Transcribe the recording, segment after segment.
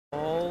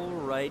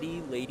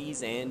Alrighty,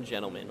 ladies and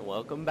gentlemen,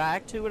 welcome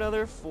back to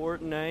another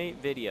Fortnite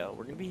video.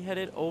 We're gonna be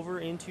headed over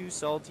into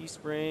Salty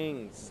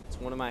Springs. It's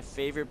one of my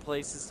favorite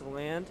places to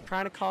land.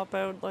 Trying to cop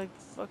out like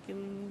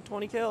fucking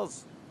 20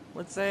 kills.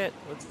 Let's say it.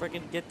 Let's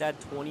freaking get that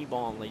 20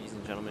 bomb, ladies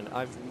and gentlemen.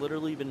 I've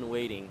literally been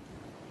waiting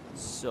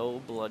so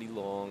bloody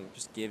long.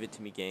 Just give it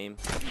to me, game.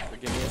 Or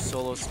give me a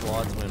solo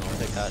squad win. I'll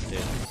take that too.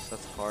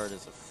 That's hard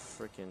as a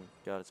freaking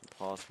god. It's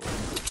impossible.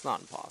 It's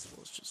not impossible.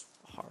 It's just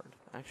hard,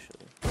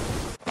 actually.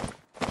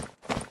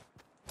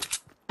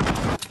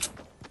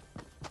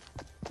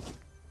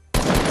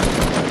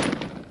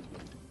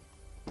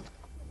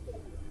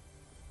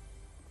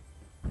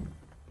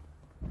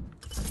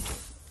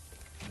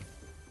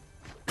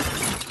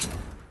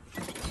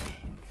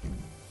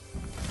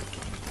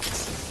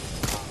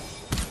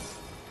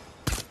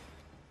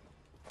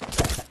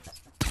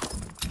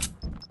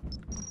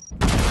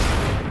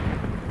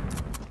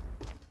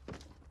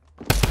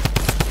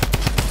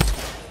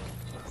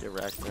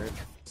 Nerd.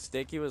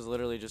 Sticky was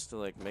literally just to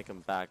like make him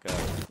back up.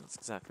 That's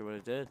exactly what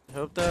it did. I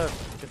hope the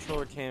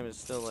controller cam is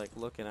still like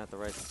looking at the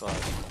right spot.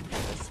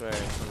 I swear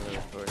some of the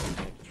recordings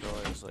my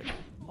controller is like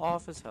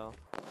off as hell.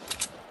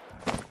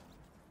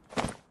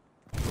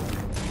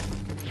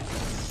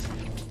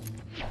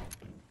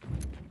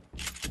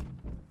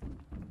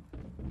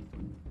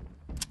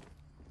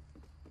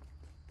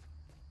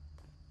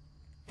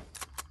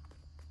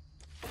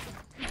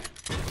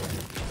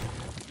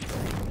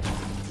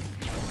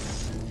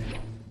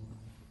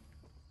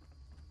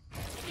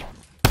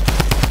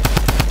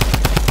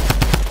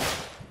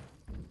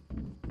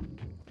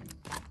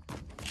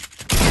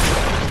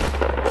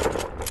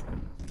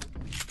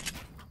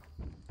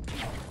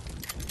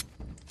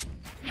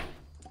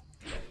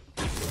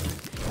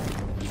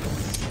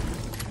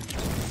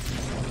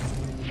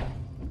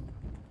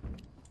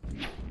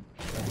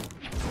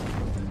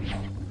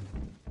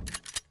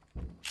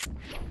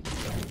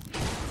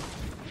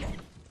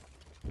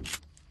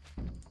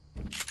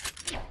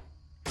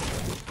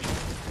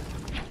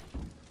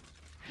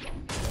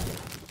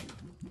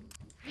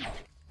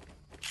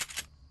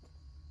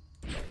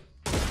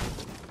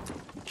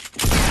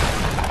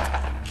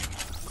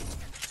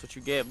 What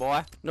you get,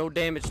 boy? No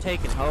damage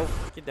taken, ho.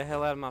 Get the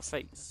hell out of my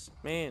face.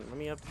 Man, let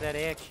me up to that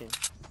action.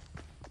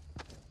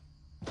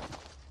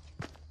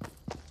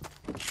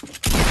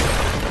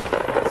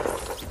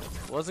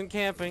 Wasn't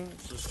camping,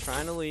 just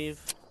trying to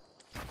leave.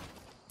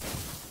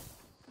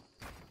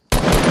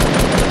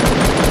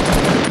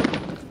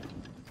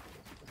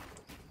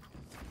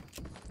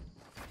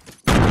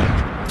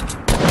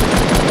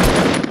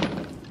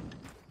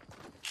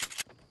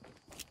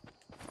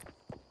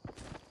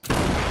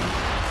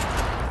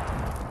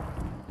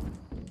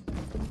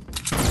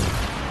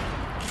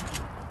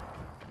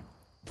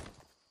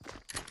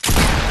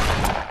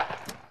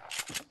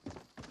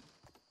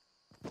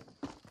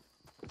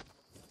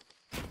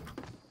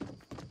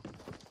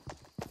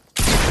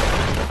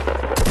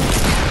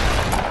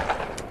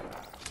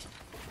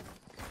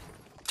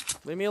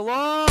 Leave me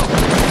alone!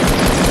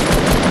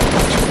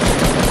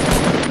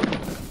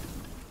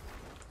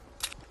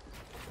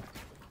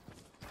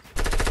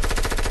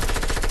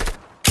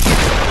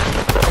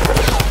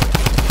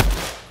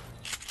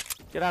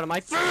 Get out of my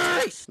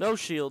face! No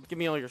shield. Give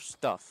me all your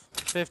stuff.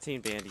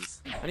 15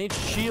 bandies. I need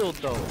shield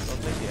though. I'll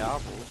take the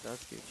apple.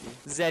 That's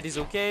Gucci. Zed is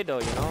okay though,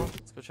 you know?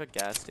 Let's go check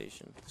gas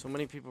station. So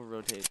many people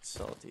rotate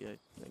Salty. I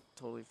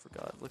totally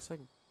forgot. Looks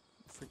like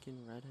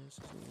freaking red house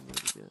is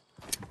really good.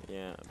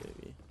 Yeah,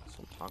 baby. So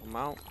I'm talking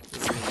about.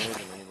 There's no more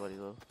than anybody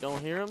though.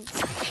 Don't hear them?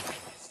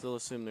 Still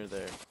assume they're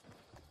there.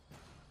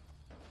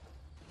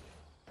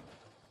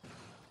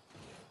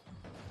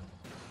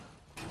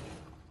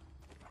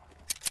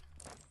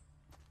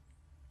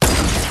 I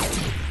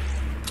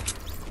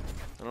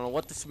don't know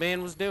what this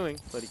man was doing,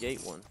 but he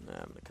ate one. Nah,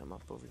 I'm gonna come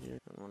up over here.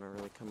 I don't want to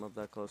really come up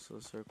that close to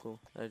the circle.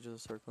 Edge of the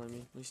circle, I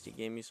mean. At least he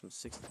gave me some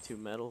 62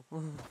 metal.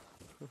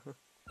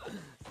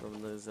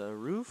 From those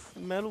roof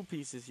metal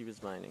pieces he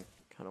was mining.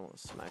 Kind of want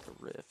to smack a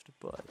rift,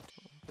 but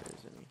there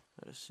is any.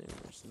 I'd assume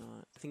there's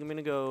not. I think I'm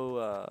gonna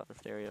go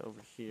rift area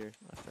over here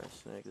after I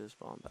snag this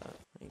bomb bat.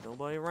 Ain't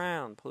nobody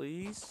around,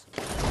 please.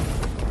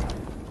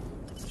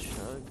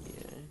 Chug,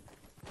 yeah.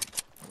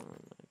 Oh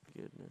my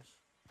goodness.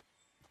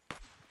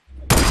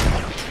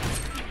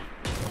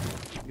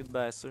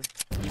 Goodbye, sir.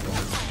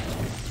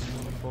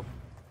 Oh,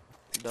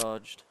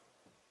 dodged.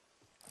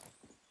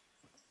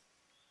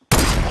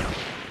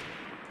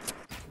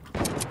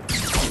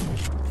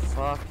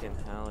 Fucking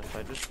hell, if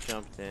I just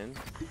jumped in.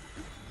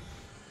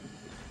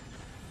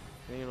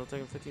 Think it'll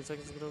take him 15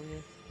 seconds to get over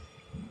here?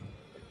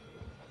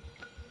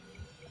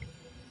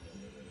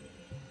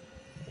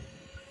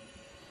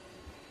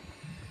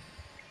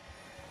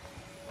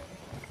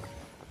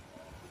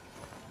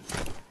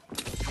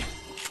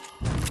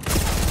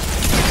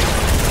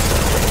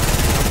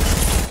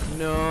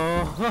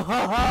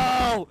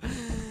 No!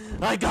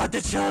 I got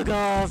the chug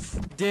off!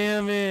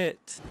 Damn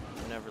it!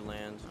 Never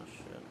lands. Oh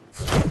shit.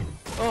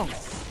 Oh!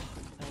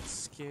 That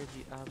scared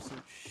the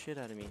absolute shit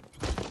out of me.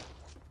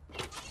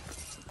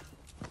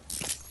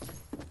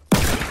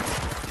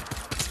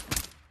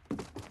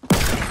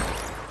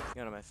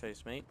 of my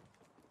face, mate.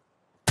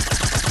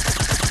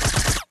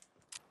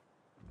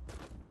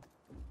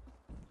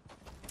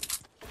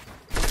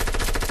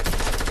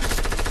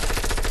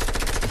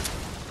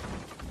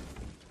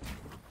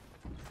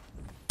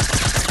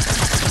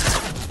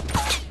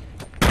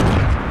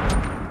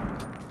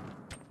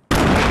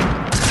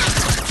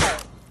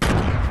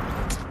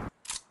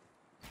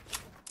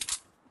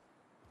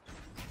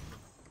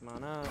 Come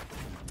on up.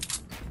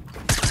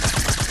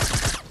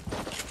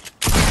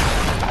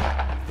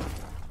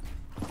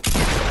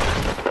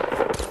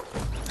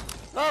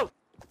 Oh!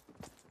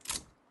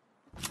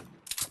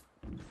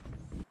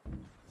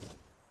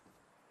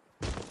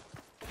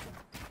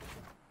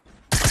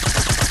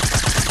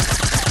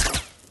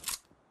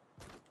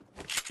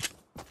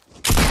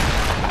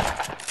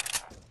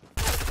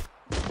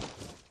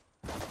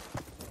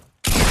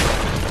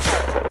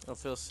 I'll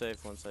feel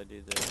safe once I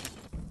do this.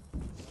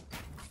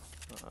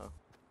 Uh-oh.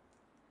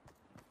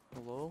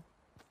 Hello?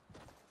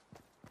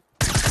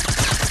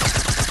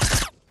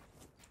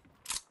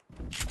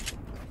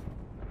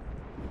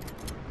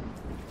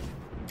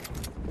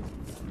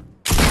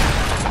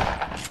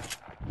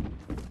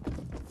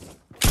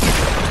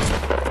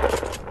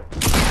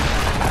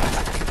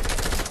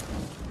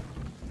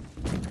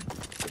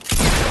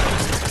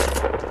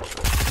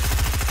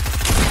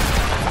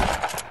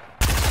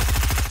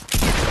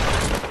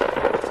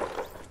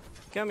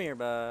 Come here,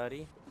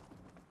 buddy.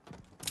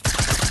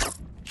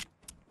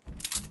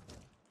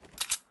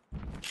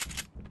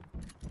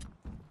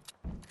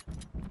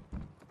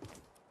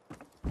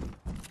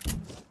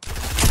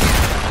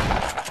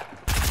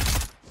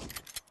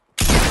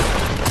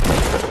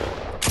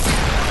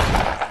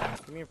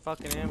 Give me your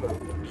fucking ammo,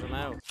 'cause I'm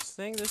out.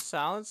 This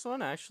silenced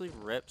one actually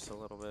rips a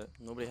little bit.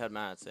 Nobody had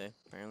mats, eh?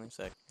 Apparently.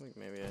 Sick. I think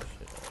maybe I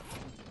should.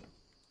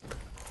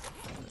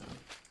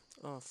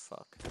 Oh,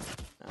 fuck. No,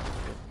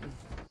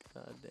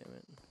 God damn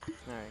it.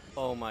 Alright.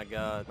 Oh my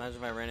god. Imagine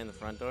if I ran in the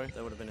front door.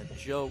 That would have been a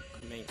joke,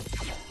 mate.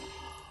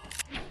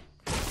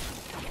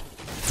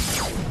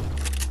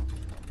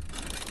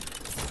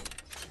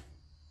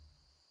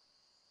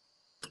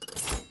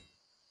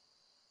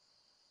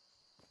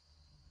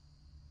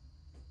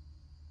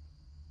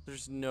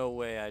 There's no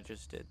way I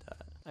just did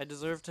that. I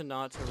deserve to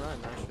not to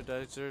run. I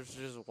deserve to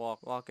just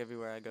walk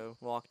everywhere I go.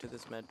 Walk to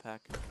this med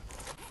pack.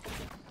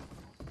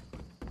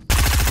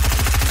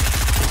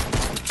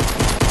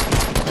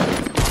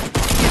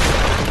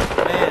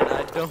 Man,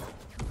 I don't.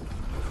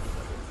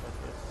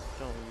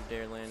 Don't you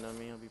dare land on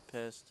me. I'll be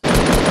pissed. I'm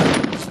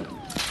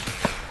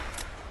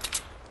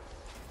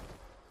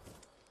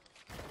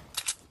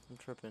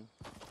tripping.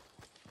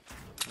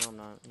 No, I'm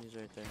not. He's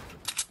right there.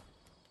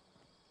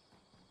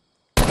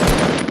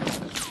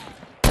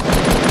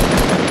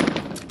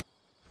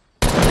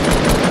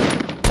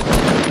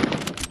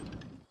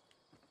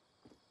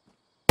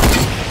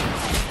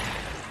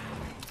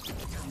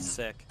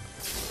 Sick.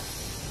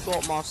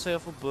 Got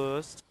myself a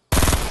burst.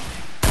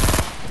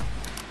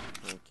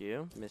 Thank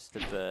you, Mr.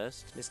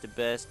 Burst. Mr.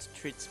 Burst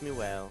treats me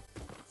well.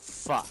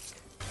 Fuck.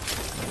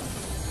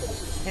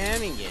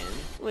 Termigan?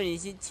 What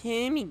is it,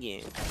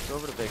 Termigan? Go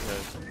over to Big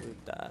House.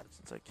 We've died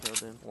since I killed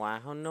him.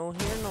 Wow, no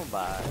here,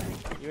 nobody.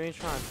 You ain't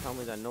trying to tell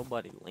me that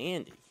nobody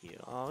landed here,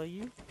 are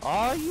you?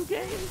 Are you,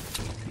 game?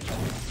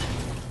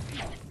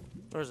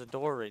 There's a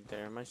door right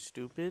there. Am I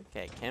stupid?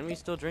 Okay, can we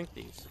still drink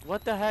these?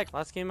 What the heck?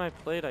 Last game I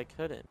played, I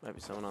couldn't. Might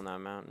be someone on that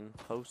mountain.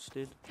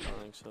 Posted. I don't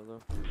think so,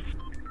 though.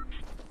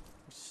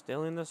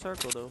 Still in the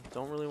circle, though.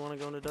 Don't really want to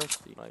go into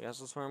Dusty. I guess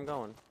that's where I'm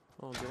going.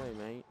 Oh, good day,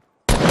 mate.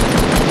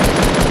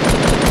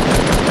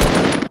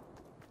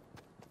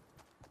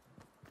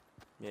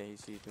 Yeah, he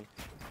sees me.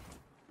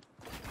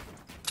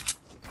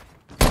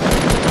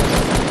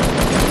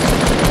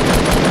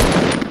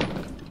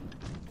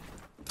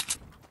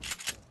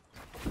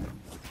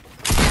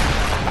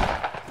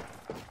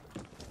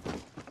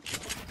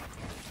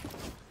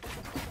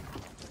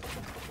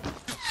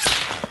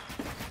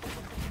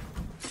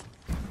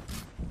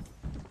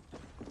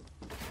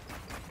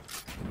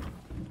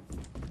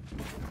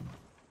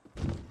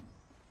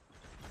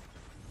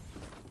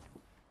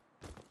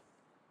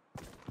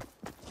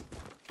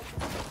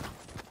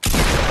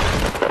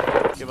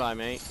 Goodbye,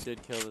 mate.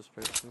 Did kill this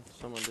person.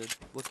 Someone did.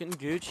 Looking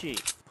Gucci.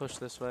 Push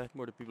this way.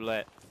 Where do people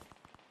at?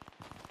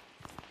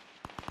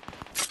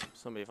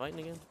 Somebody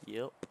fighting again?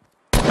 Yep.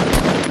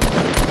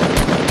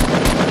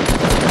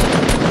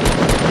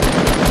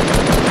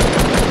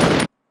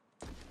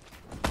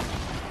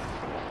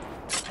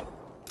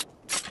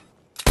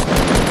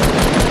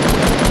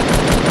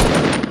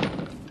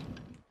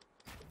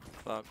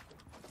 Fuck.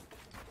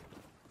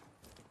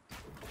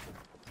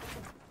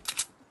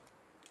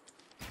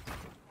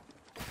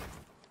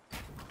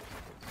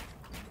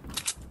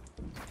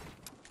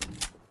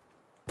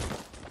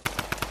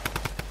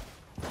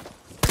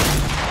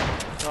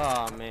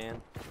 Oh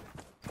man,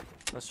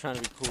 I was trying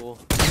to be cool.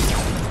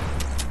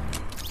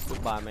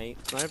 Goodbye, mate.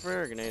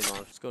 Sniper or grenade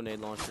launcher? Let's go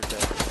nade launcher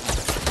dead.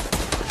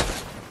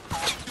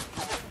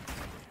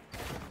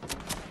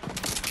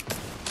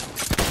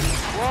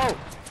 Whoa!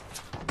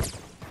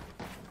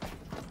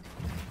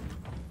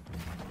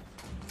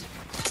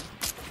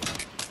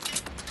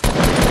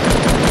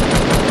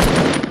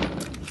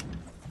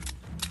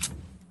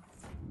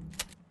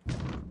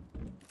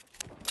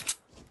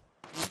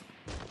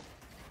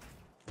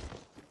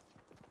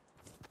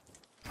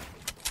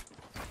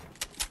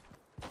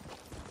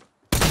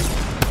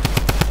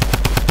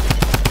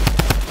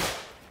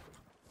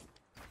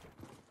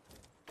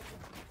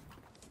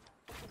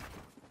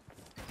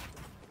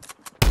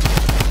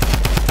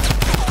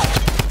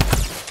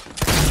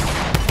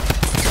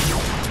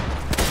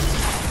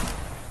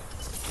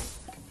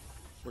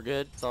 We're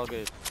good. It's all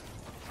good.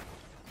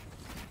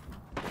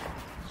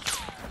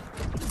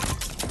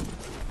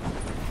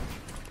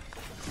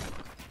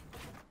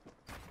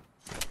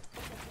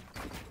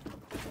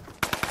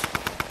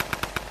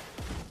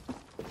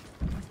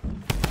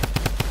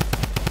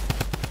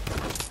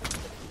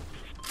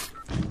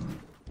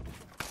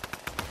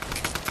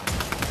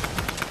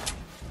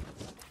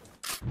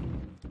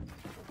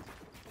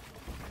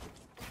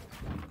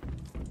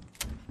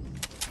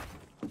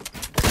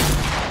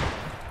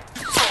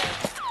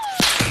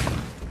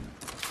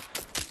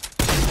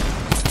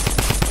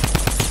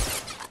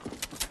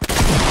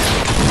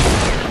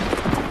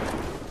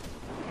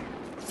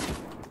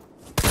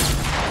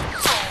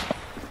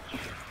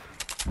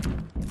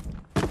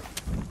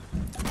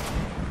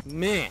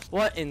 Man,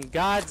 what in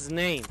God's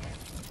name?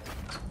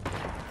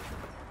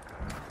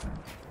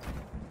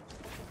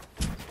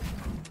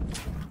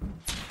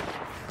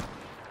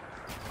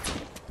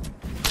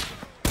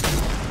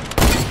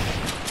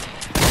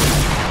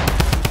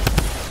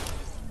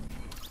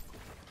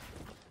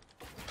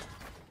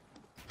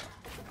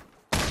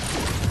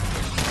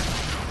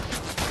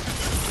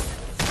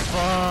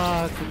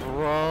 Fuck,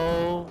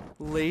 bro.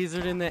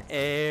 Lasered in the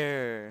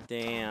air.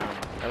 Damn,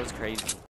 that was crazy.